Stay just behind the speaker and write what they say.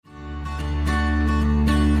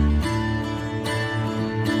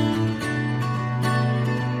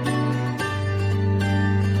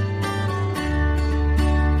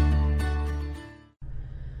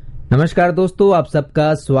नमस्कार दोस्तों, आप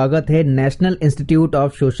सबका स्वागत है national institute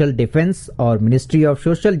of social defence और ministry of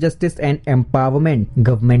social justice and empowerment,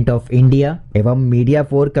 government of India एवं मीडिया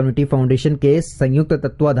फॉर कम्युनिटी फाउंडेशन के संयुक्त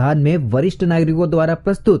तत्वाधान में वरिष्ठ नागरिकों द्वारा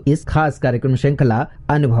प्रस्तुत इस खास कार्यक्रम श्रृंखला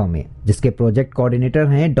अनुभव में, जिसके प्रोजेक्ट कोऑर्डिनेटर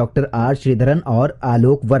हैं डॉक्टर आर श्रीधरन और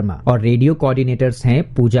आलोक वर्मा और रेडियो कोऑर्डिनेटर्स हैं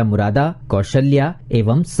पूजा मुरादा, कौशल्या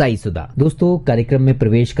एवं साई सुधा। दोस्तों, कार्यक्रम में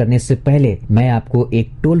प्रवेश करने से पहले मैं आपको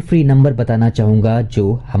एक टोल फ्री नंबर बताना चाहूंगा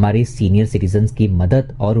जो हमारे सीनियर सिटीजन्स की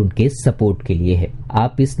मदद और उनके सपोर्ट के लिए है।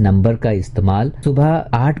 आप इस नंबर का इस्तेमाल सुबह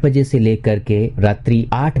 8 बजे से लेकर के रात्रि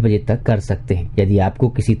 8 बजे तक कर सकते हैं। यदि आपको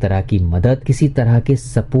किसी तरह की मदद, किसी तरह के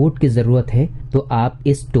सपोर्ट की जरूरत है तो आप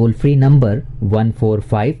इस टोल फ्री नंबर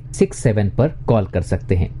 14567 पर कॉल कर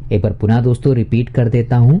सकते हैं। एक बार पुनः दोस्तों रिपीट कर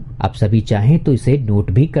देता हूं, आप सभी चाहें तो इसे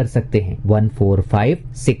नोट भी कर सकते हैं।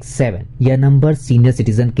 14567 यह नंबर सीनियर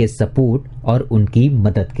सिटीजन के सपोर्ट और उनकी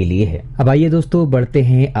मदद के लिए है। अब आइए दोस्तों बढ़ते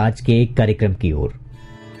हैं आज के कार्यक्रम की ओर।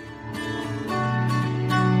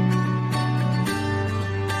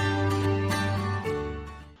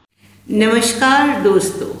 नमस्कार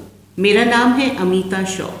दोस्तों, मेरा नाम है अमिता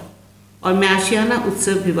शॉ और मैं आशियाना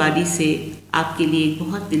उत्सव भिवाड़ी से आपके लिए एक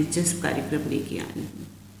बहुत दिलचस्प कार्यक्रम लेके आई हूँ।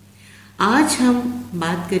 आज हम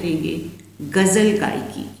बात करेंगे गज़ल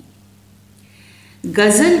गायकी की।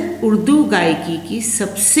 गज़ल उर्दू गायकी की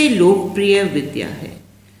सबसे लोकप्रिय विद्या है।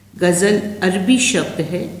 गज़ल अरबी शब्द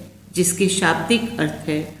है जिसके शाब्दिक अर्थ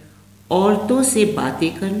है औरतों से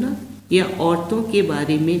बातें करना या औरतों के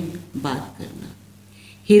बारे में बात करना।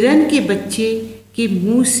 हिरन के बच्चे के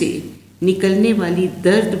मुंह से निकलने वाली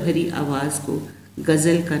दर्द भरी आवाज़ को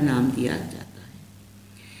गज़ल का नाम दिया जाता है।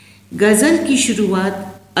 गज़ल की शुरुआत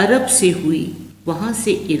अरब से हुई, वहाँ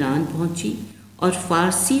से ईरान पहुँची और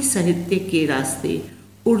फारसी साहित्य के रास्ते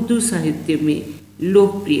उर्दू साहित्य में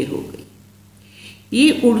लोकप्रिय हो गई। ये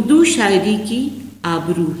उर्दू शायरी की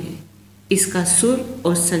आबरू है। इसका सुर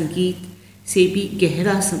और संगीत से भी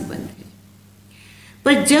गहरा संबंध है।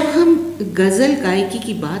 पर जब हम गज़ल गायकी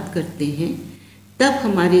की बात करते हैं तब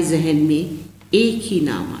हमारे जहन में एक ही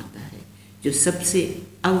नाम आता है जो सबसे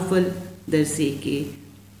अव्वल दर्जे के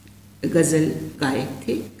गज़ल गायक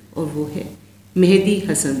थे, और वो है मेहदी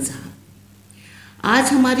हसन साहब। आज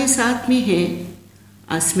हमारे साथ में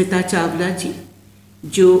हैं स्मिता चावला जी,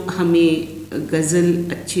 जो हमें गज़ल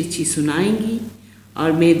अच्छी सुनाएंगी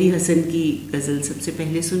और मेहदी हसन की गज़ल सबसे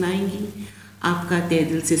पहले सुनाएंगी। आपका तहे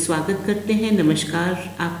दिल से स्वागत करते हैं। नमस्कार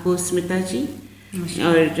आपको स्मिता जी।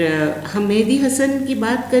 और हम मेहदी हसन की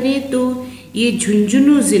बात करें तो ये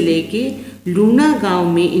झुंझुनू ज़िले के लूना गांव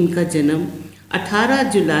में इनका जन्म 18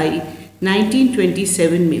 जुलाई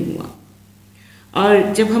 1927 में हुआ।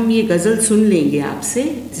 और जब हम ये गज़ल सुन लेंगे आपसे,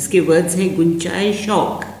 जिसके वर्ड्स हैं गुंचाए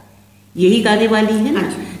शौक, यही गाने वाली है ना,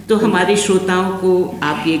 तो हमारे श्रोताओं को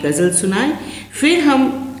आप ये गज़ल सुनाएं, फिर हम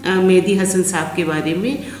मेहदी हसन साहब के बारे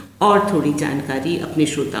में और थोड़ी जानकारी अपने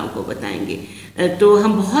श्रोताओं को बताएंगे। तो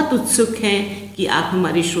हम बहुत उत्सुक हैं कि आप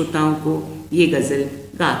हमारे श्रोताओं को ये गज़ल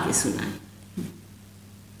गा के सुनाएं।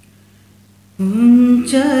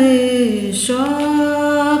 ऊंचाए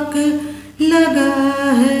शौक लगा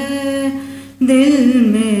है दिल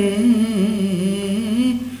में,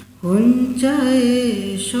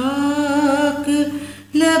 ऊंचाए शौक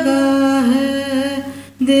लगा है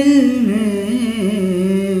दिल में,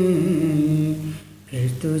 फिर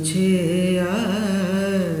तुझे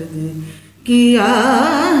याद किया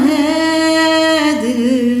है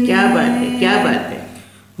दिल। क्या बात है, क्या बात है।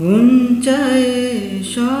 ऊंचाए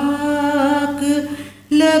शौक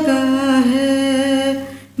लगा है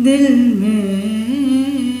दिल में,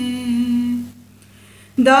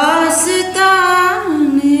 दास्ताने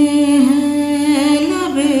हैं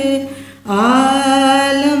लबे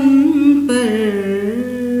आलम पर,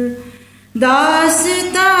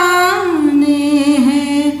 दास्ताने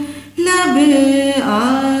हैं लबे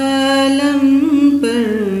आलम पर,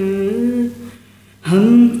 हम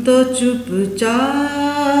तो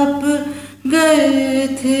चुपचाप गए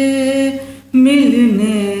थे मिलने।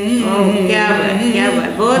 क्या बात,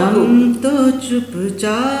 बहुत खूब। हम तो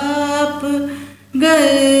चुपचाप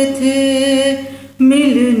गए थे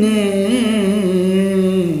मिलने,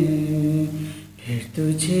 फिर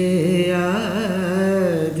तुझे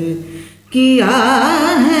याद किया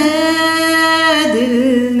है दिल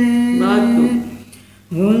ने।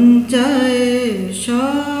 ऊंचाए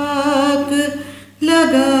शौक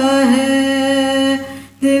लगा है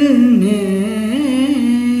दिल में,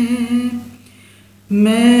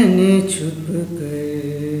 मैंने छुप कर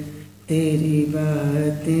तेरी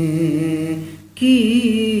बातें की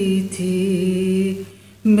थी,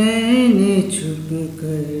 मैंने छुप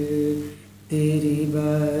कर तेरी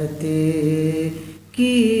बातें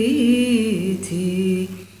की थी,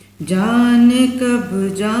 जाने कब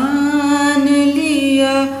जान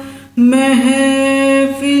लिया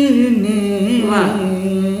महफिल ने,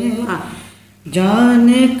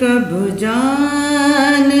 जाने कब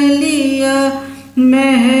जान लिया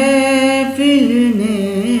महफिल ने,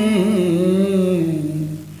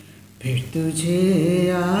 फिर तुझे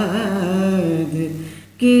याद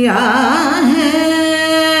किया है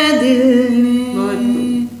दिल ने,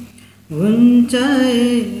 गुंजाए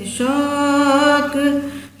शौक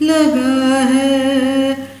लगा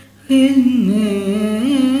है खिलने,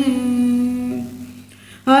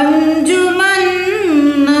 अंजुमन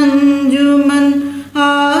अंजुमन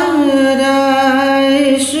आराइश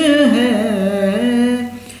है,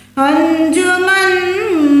 अंजुमन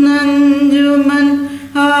अंजुमन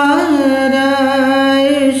आराइश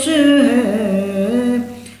है,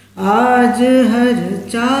 आज हर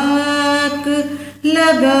चाक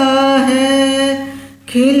लगा है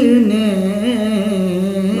खिलने,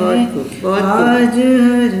 आज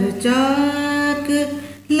हर चाक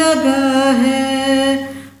लगा है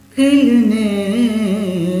खिलने,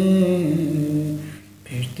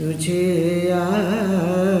 फिर तुझे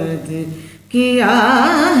याद किया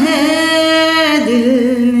है दिल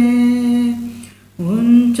ने,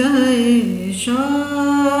 ऊंचाई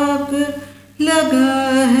शौक लगा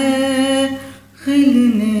है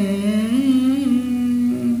खिलने।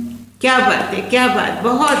 क्या बात है, क्या बात,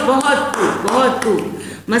 बहुत बहुत खूब, बहुत खूब,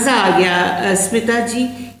 मज़ा आ गया स्मिता जी।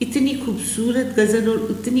 इतनी खूबसूरत गज़ल और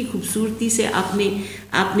इतनी खूबसूरती से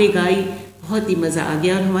आपने गाई, बहुत ही मज़ा आ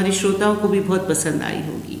गया और हमारे श्रोताओं को भी बहुत पसंद आई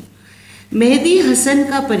होगी। मेहदी हसन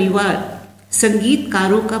का परिवार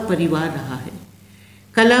संगीतकारों का परिवार रहा है।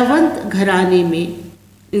 कलावंत घराने में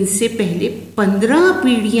इनसे पहले 15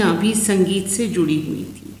 पीढ़ियाँ भी संगीत से जुड़ी हुई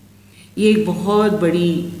थी। ये एक बहुत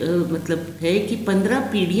बड़ी मतलब है कि 15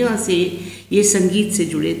 पीढ़ियाँ से ये संगीत से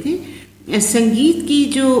जुड़े थे। संगीत की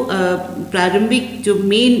जो प्रारंभिक जो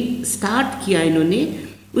मेन स्टार्ट किया इन्होंने,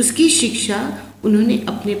 उसकी शिक्षा उन्होंने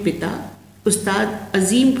अपने पिता उस्ताद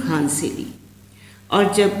अजीम खान से ली।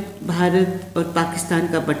 और जब भारत और पाकिस्तान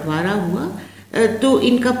का बंटवारा हुआ तो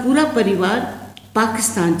इनका पूरा परिवार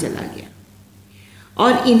पाकिस्तान चला गया।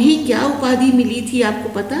 और इन्हें क्या उपाधि मिली थी आपको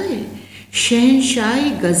पता है? शहंशाह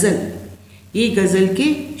गज़ल। ये गज़ल के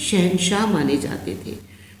शहंशाह माने जाते थे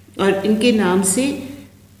और इनके नाम से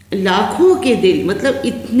लाखों के दिल, मतलब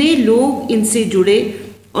इतने लोग इनसे जुड़े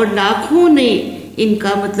और लाखों ने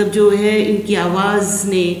इनका मतलब जो है इनकी आवाज़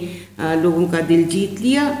ने लोगों का दिल जीत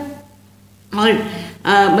लिया। और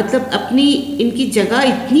मतलब अपनी इनकी जगह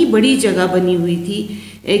इतनी बड़ी जगह बनी हुई थी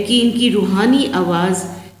कि इनकी रूहानी आवाज़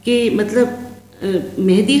के मतलब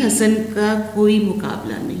मेहदी हसन का कोई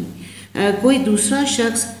मुकाबला नहीं। कोई दूसरा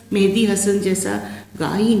शख्स मेहदी हसन जैसा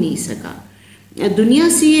गा ही नहीं सका। दुनिया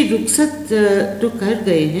से ये रुखसत तो कर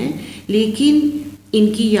गए हैं, लेकिन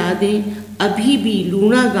इनकी यादें अभी भी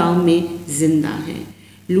लूणा गांव में ज़िंदा हैं।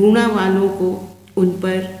 लूणा वालों को उन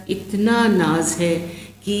पर इतना नाज है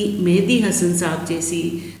कि मेहदी हसन साहब जैसी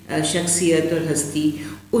शख्सियत और हस्ती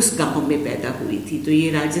उस गांव में पैदा हुई थी। तो ये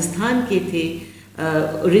राजस्थान के थे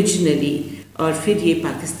ओरिजिनली और फिर ये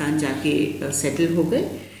पाकिस्तान जाके सेटल हो गए।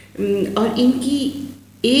 और इनकी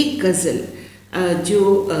एक गज़ल जो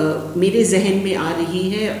मेरे जहन में आ रही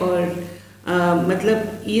है और मतलब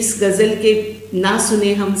इस गज़ल के ना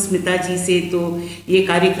सुने हम स्मिता जी से तो ये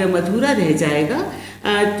कार्यक्रम अधूरा रह जाएगा।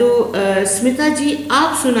 तो स्मिता जी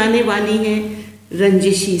आप सुनाने वाली हैं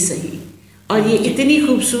रंजिशी सही, और ये इतनी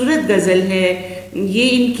खूबसूरत गज़ल है, ये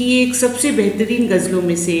इनकी एक सबसे बेहतरीन गज़लों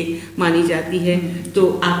में से मानी जाती है। तो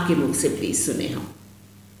आपके मुख से प्लीज़ सुने हम।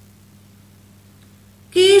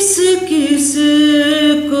 किस किस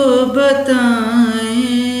को बताएंगे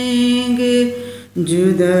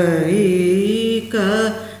जुदाई का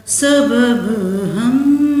सबब हम,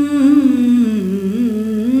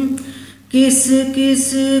 किस किस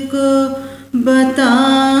को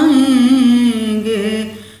बताएंगे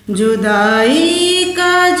जुदाई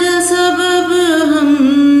का जो सबब हम,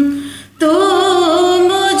 तो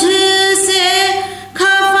मुझसे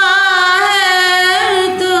खफा है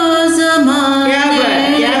तो ज़माने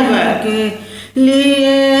के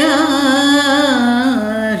लिए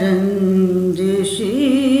रंजिशी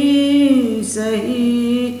सही,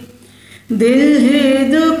 दिल ही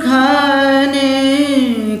दुखाने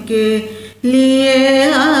के लिए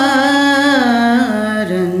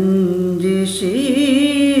रंजिशी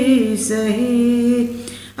सही,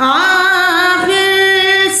 आखिर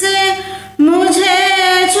से मुझे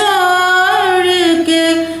छोड़ के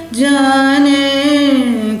जाने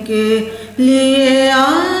के लिए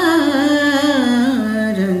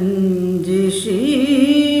रंजिशी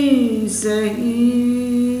सही,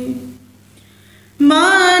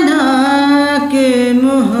 माना के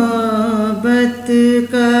मोहब्बत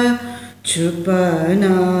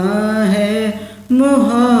छुपाना है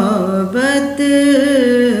मोहब्बत,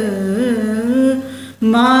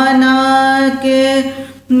 माना के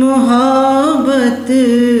मोहब्बत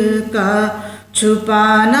का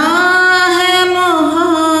छुपाना है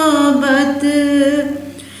मोहब्बत,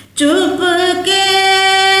 चुपके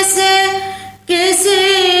से किसी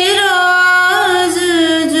रोज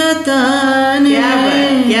जताने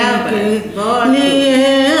के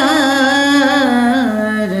लिए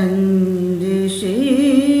रंजिशी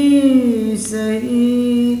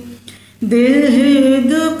सही, दिल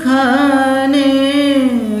दुखाने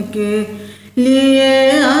के लिए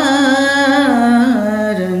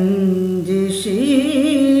रंजिशी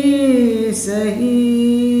सही,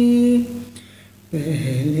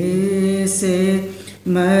 पहले से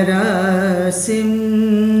मरासिम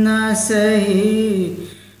न सही,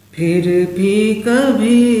 फिर भी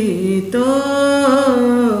कभी तो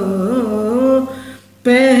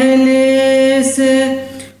पहले से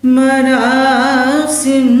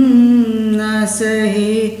मरासिम न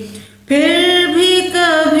सही, फिर भी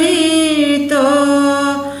कभी तो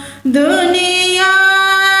दुनिया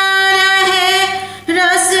रहे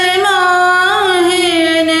रस्मों ही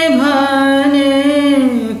निभाने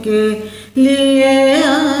के लिए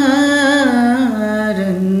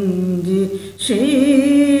रंजिशी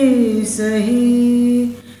सही,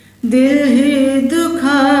 दिल ही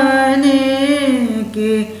दुखाने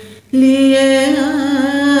के लिए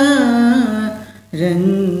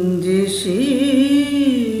रंजिशी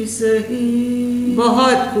सही।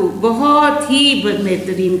 बहुत खूब, बहुत ही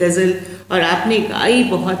बेहतरीन गज़ल, और आपने गाई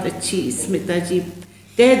बहुत अच्छी। स्मिता जी,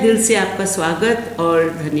 तहे दिल से आपका स्वागत और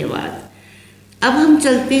धन्यवाद। अब हम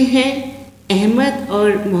चलते हैं अहमद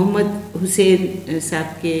और मोहम्मद हुसैन साहब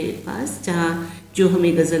के पास, जहाँ जो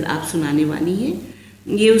हमें गज़ल आप सुनाने वाली हैं।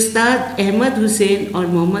 ये उस्ताद अहमद हुसैन और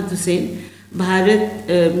मोहम्मद हुसैन भारत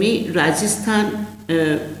में राजस्थान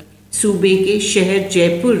सूबे के शहर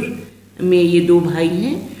जयपुर में ये दो भाई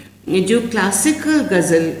हैं जो क्लासिकल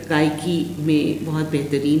गज़ल गायकी में बहुत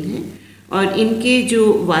बेहतरीन हैं, और इनके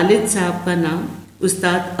जो वालिद साहब का नाम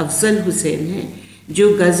उस्ताद अफजल हुसैन है, जो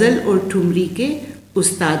गज़ल और ठुमरी के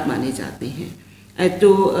उस्ताद माने जाते हैं।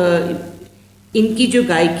 तो इनकी जो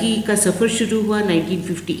गायकी का सफ़र शुरू हुआ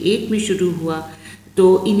 1958 में शुरू हुआ,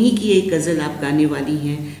 तो इन्हीं की एक गज़ल आप गाने वाली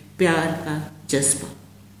हैं, प्यार का जज्बा।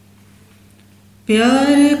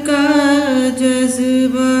 प्यार का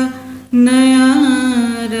जज्बा नया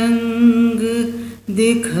रंग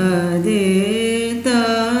दिखा देता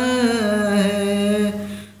है,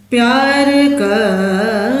 प्यार का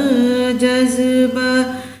जज्बा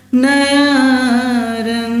नया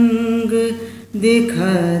रंग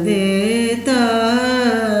दिखा देता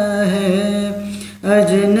है,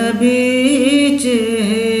 अजनबी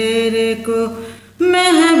चेहरे को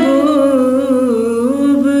महबूब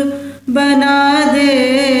बना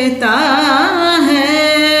देता है,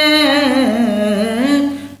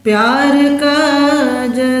 प्यार का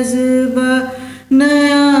जज्बा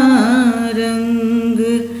नया रंग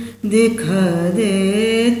दिखा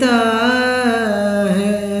देता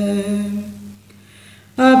है,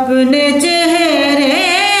 अपने चेहरे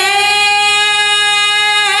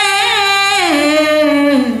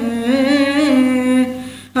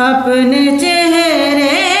अपने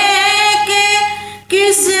चेहरे के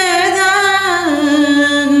किस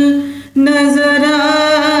दाग नजर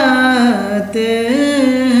आते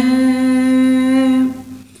हैं,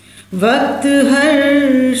 वक्त हर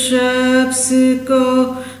शख्स को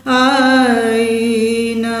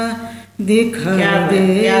आईना दिखा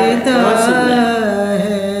देता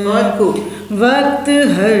है, वक्त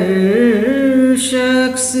हर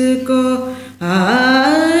शख्स को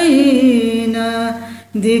आईना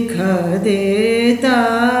दिखा देता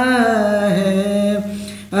है,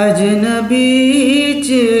 अजनबी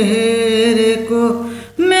चेहरे को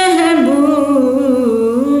महबूब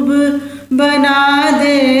बना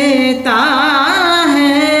देता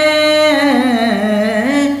है,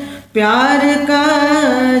 प्यार का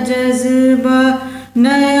जज्बा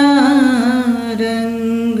नया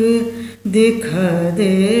रंग दिखा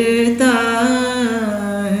देता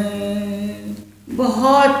है।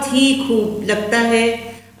 बहुत ही खूब लगता है।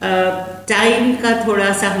 टाइम का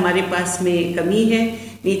थोड़ा सा हमारे पास में कमी है,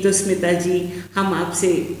 नहीं तो स्मिता जी हम आपसे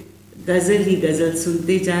गज़ल ही गज़ल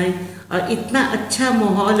सुनते जाएं, और इतना अच्छा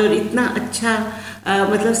माहौल और इतना अच्छा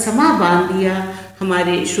मतलब समा बांध दिया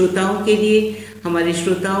हमारे श्रोताओं के लिए। हमारे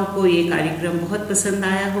श्रोताओं को ये कार्यक्रम बहुत पसंद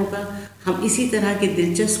आया होगा। हम इसी तरह के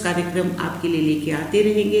दिलचस्प कार्यक्रम आपके लिए लेके आते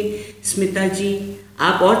रहेंगे। स्मिता जी,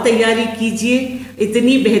 आप और तैयारी कीजिए,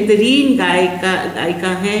 इतनी बेहतरीन गायिका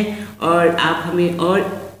हैं, और आप हमें और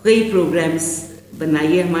कई प्रोग्राम्स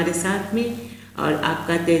बनाइए हमारे साथ में। और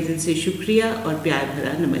आपका तहे दिल से शुक्रिया और प्यार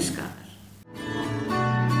भरा नमस्कार।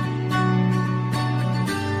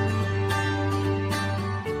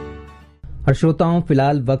 और श्रोताओं,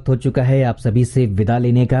 फिलहाल वक्त हो चुका है आप सभी से विदा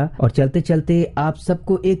लेने का और चलते चलते आप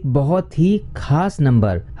सबको एक बहुत ही खास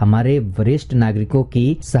नंबर हमारे वरिष्ठ नागरिकों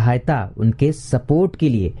की सहायता, उनके सपोर्ट के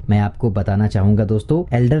लिए मैं आपको बताना चाहूंगा। दोस्तों,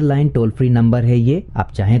 elder line toll free number है ये,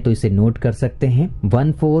 आप चाहें तो इसे नोट कर सकते हैं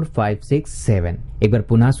 14567। एक बार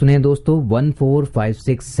पुनः सुने दोस्तों,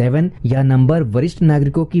 14567। यह नंबर वरिष्ठ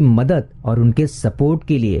नागरिकों की मदद और उनके सपोर्ट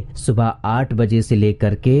के लिए सुबह 8 बजे से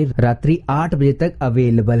लेकर के रात्रि 8 बजे तक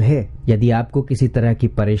अवेलेबल है। यदि आपको किसी तरह की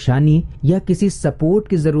परेशानी या किसी सपोर्ट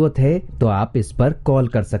की जरूरत है तो आप इस पर कॉल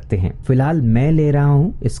कर सकते हैं। फिलहाल मैं ले रहा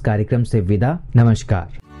हूँ इस कार्यक्रम से विदा।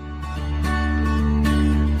 नमस्कार।